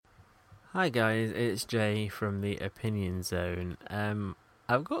Hi guys, it's Jay from the Opinion Zone.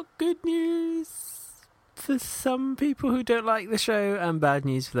 I've got good news for some people who don't like the show and bad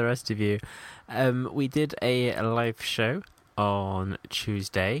news for the rest of you. We did a live show on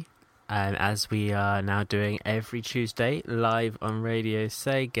Tuesday, as we are now doing every Tuesday live on Radio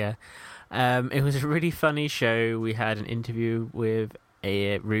Sega. It was a really funny show. We had an interview with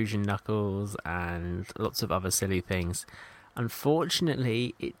Rouge and Knuckles and lots of other silly things.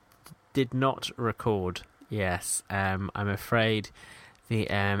 Unfortunately, it did not record. Yes, I'm afraid the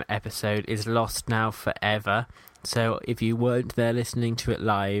episode is lost now forever. So if you weren't there listening to it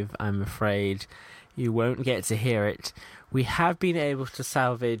live, I'm afraid you won't get to hear it. We have been able to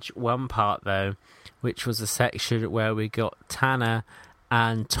salvage one part though, which was a section where we got Tanner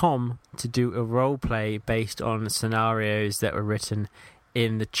and Tom to do a role play based on scenarios that were written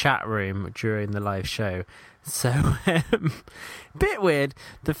in the chat room during the live show. So, bit weird.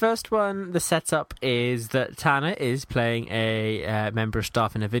 The first one, the setup is that Tanner is playing a member of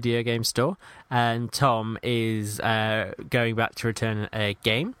staff in a video game store, and Tom is going back to return a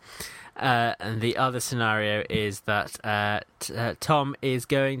game. And the other scenario is that Tom is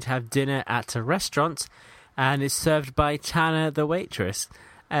going to have dinner at a restaurant and is served by Tanner, the waitress.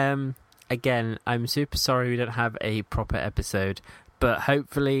 Again, I'm super sorry we don't have a proper episode, but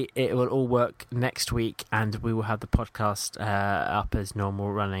hopefully it will all work next week and we will have the podcast up as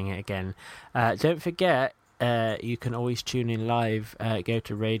normal, running again. Don't forget, you can always tune in live. Go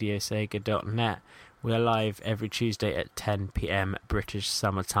to radiosega.net. We're live every Tuesday at 10 p.m. British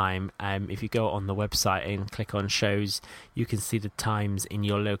Summer Time. If you go on the website and click on shows, you can see the times in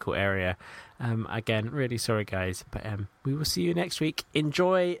your local area. Again, really sorry guys, but we will see you next week.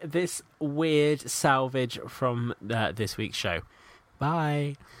 Enjoy this weird salvage from this week's show.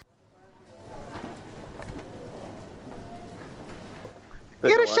 Bye.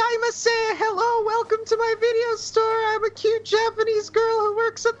 Irashaimase, hello, welcome to my video store. I'm a cute Japanese girl who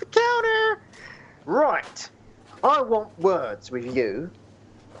works at the counter. Right. I want words with you.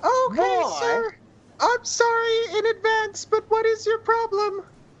 Okay, Why? sir. I'm sorry in advance, but what is your problem?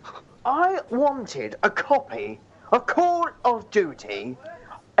 I wanted a copy of Call of Duty,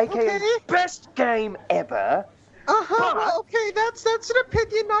 aka Okay. best game ever. Well, okay, that's an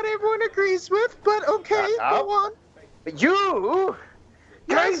opinion not everyone agrees with, but okay, go on. But you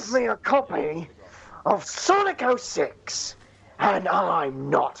Yes. gave me a copy of Sonic 06, and I'm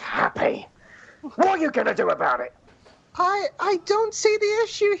not happy. What are you gonna do about it? I don't see the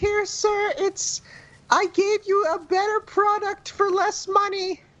issue here, sir. I gave you a better product for less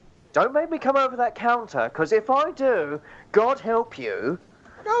money. Don't make me come over that counter, because if I do, God help you.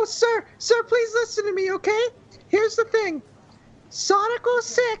 No, sir. Sir, please listen to me, okay? Here's the thing. Sonic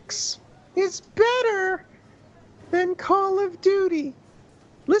 06 is better than Call of Duty.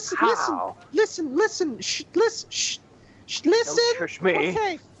 Listen, How? listen. Listen. Don't shush me.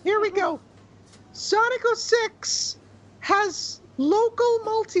 Okay, here we go. Sonic 06 has local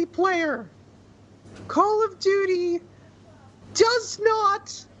multiplayer. Call of Duty does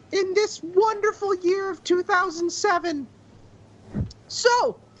not in this wonderful year of 2007.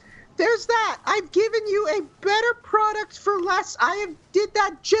 So, there's that. I've given you a better product for less. I did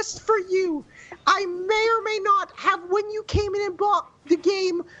that just for you. I may or may not have, when you came in and bought the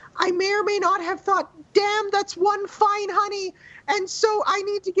game, I may or may not have thought, damn, that's one fine honey, and so I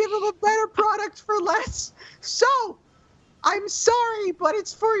need to give him a better product for less. So, I'm sorry, but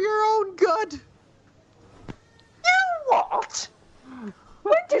it's for your own good. You what?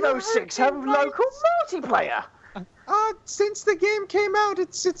 When did 06 have local multiplayer? Since the game came out,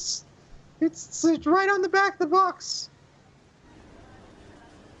 it's right on the back of the box.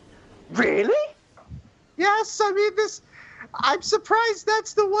 Really? Yes, I mean I'm surprised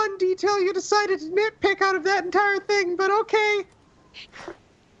that's the one detail you decided to nitpick out of that entire thing, but okay.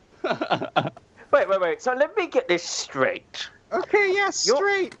 Wait. So let me get this straight. Okay, yes,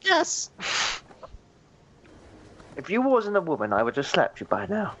 straight, yes. If you wasn't a woman, I would have slapped you by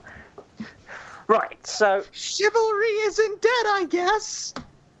now. Right, so Chivalry isn't dead, I guess.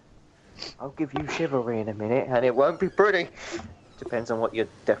 I'll give you chivalry in a minute, and it won't be pretty. Depends on what your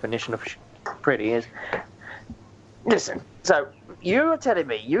definition of pretty is. Listen, so you are telling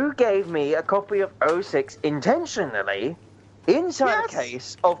me you gave me a copy of 06 intentionally inside a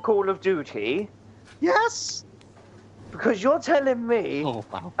case of Call of Duty? Yes. Because you're telling me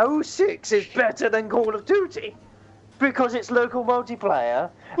 06 is better than Call of Duty because it's local multiplayer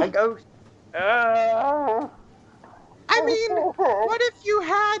and I mean, what if you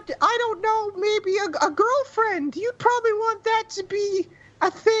had, I don't know, maybe a girlfriend? You'd probably want that to be a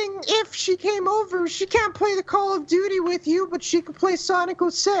thing if she came over. She can't play the Call of Duty with you, but she could play Sonic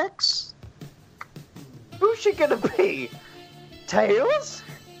 06. Who's she gonna be? Tails?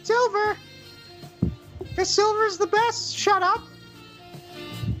 Silver. Because Silver's the best. Shut up.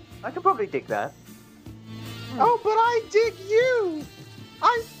 I could probably dig that. Oh, but I dig you.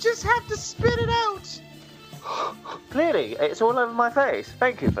 I just have to spit it out. Clearly, it's all over my face.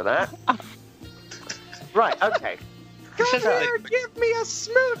 Thank you for that. Right, okay. Come here, give me a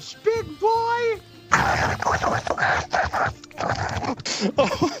smooch, big boy.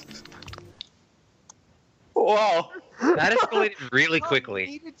 Wow. That escalated really You quickly.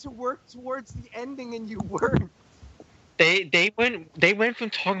 needed to work towards the ending, and you weren't. They went from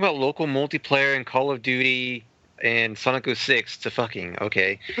talking about local multiplayer and Call of Duty and Sonic 06 to fucking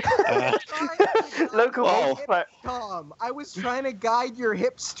okay. Local Wow. multiplayer. Tom, I was trying to guide your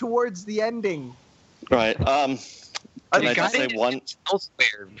hips towards the ending. Right. Can I You just say guys- one?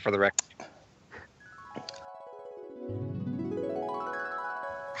 Elsewhere for the record.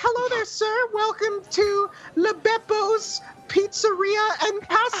 Hello there, sir. Welcome to Le Beppo's Pizzeria and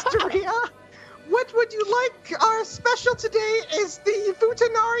Pasteria. What would you like? Our special today is the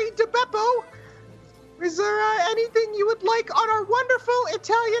Futanari de Beppo. Is there anything you would like on our wonderful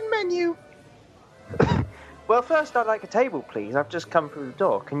Italian menu? Well, first I'd like a table, please. I've just come through the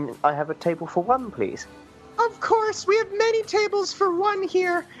door. Can I have a table for one, please? Of course, we have many tables for one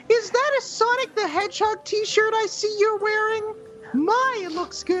here. Is that a Sonic the Hedgehog t-shirt I see you're wearing? My, it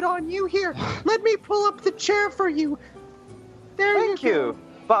looks good on you. Here, let me pull up the chair for you. There Thank you.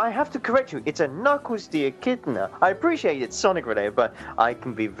 But I have to correct you. It's a Knuckles the Echidna. I appreciate it's Sonic related, but I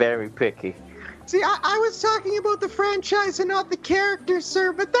can be very picky. See, I was talking about the franchise and not the character,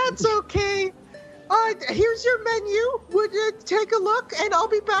 sir, but that's okay. Here's your menu. Would you take a look, and I'll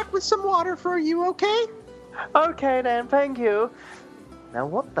be back with some water for you, okay? Okay then, thank you. Now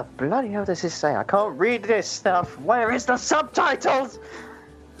what the bloody hell does this say? I can't read this stuff. Where is the subtitles?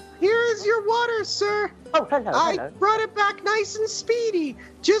 Here is your water, sir. Oh, hello, I hello. brought it back nice and speedy,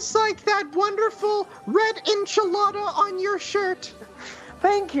 just like that wonderful red enchilada on your shirt.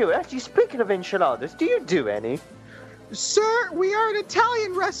 Thank you. Actually, speaking of enchiladas, do you do any? Sir, we are an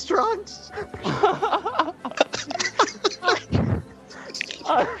Italian restaurant.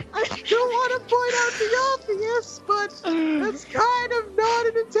 I don't want to point out the obvious, but that's kind of not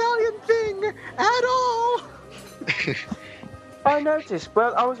an Italian thing at all. I noticed.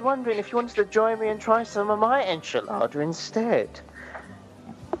 Well, I was wondering if you wanted to join me and try some of my enchilada instead.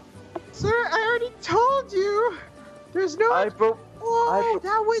 Sir, I already told you. There's no... I brought... Oh,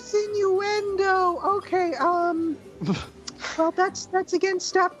 that was innuendo. Okay, well, that's against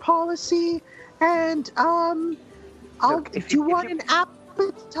staff policy, and Look, do you want an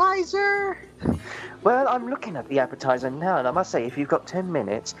appetizer? Well, I'm looking at the appetizer now, and I must say, if you've got 10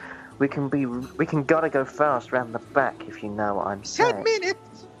 minutes, we can gotta go fast round the back, if you know what I'm saying. 10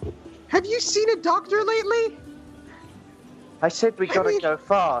 minutes. Have you seen a doctor lately? I said we gotta go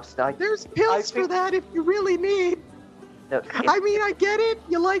fast. There's pills for that if you really need. Look, I mean, I get it.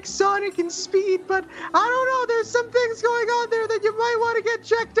 You like Sonic and Speed, but I don't know. There's some things going on there that you might want to get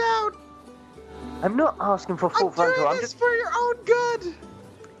checked out. I'm not asking for full I'm frontal. doing I'm this just... for your own good.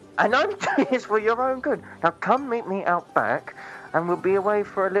 And I'm doing this for your own good. Now come meet me out back, and we'll be away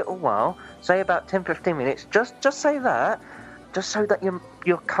for a little while. Say about 10-15 minutes. Just say that. Just so that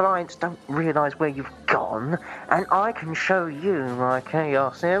your clients don't realise where you've gone. And I can show you my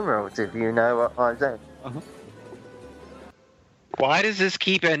Chaos Emeralds, if you know what I'm saying. Why does this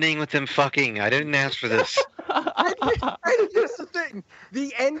keep ending with them fucking? I didn't ask for this. And here's the thing.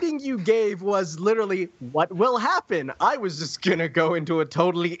 The ending you gave was literally, what will happen? I was just gonna go into a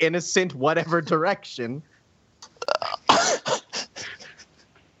totally innocent whatever direction.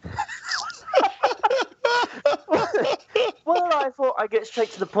 Well, I thought I'd get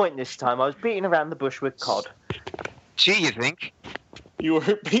straight to the point this time. I was beating around the bush with cod. Gee, you think? You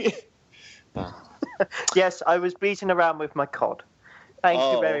were being... Yes, I was beating around with my cod. Thank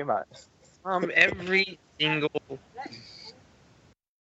you very much. Every single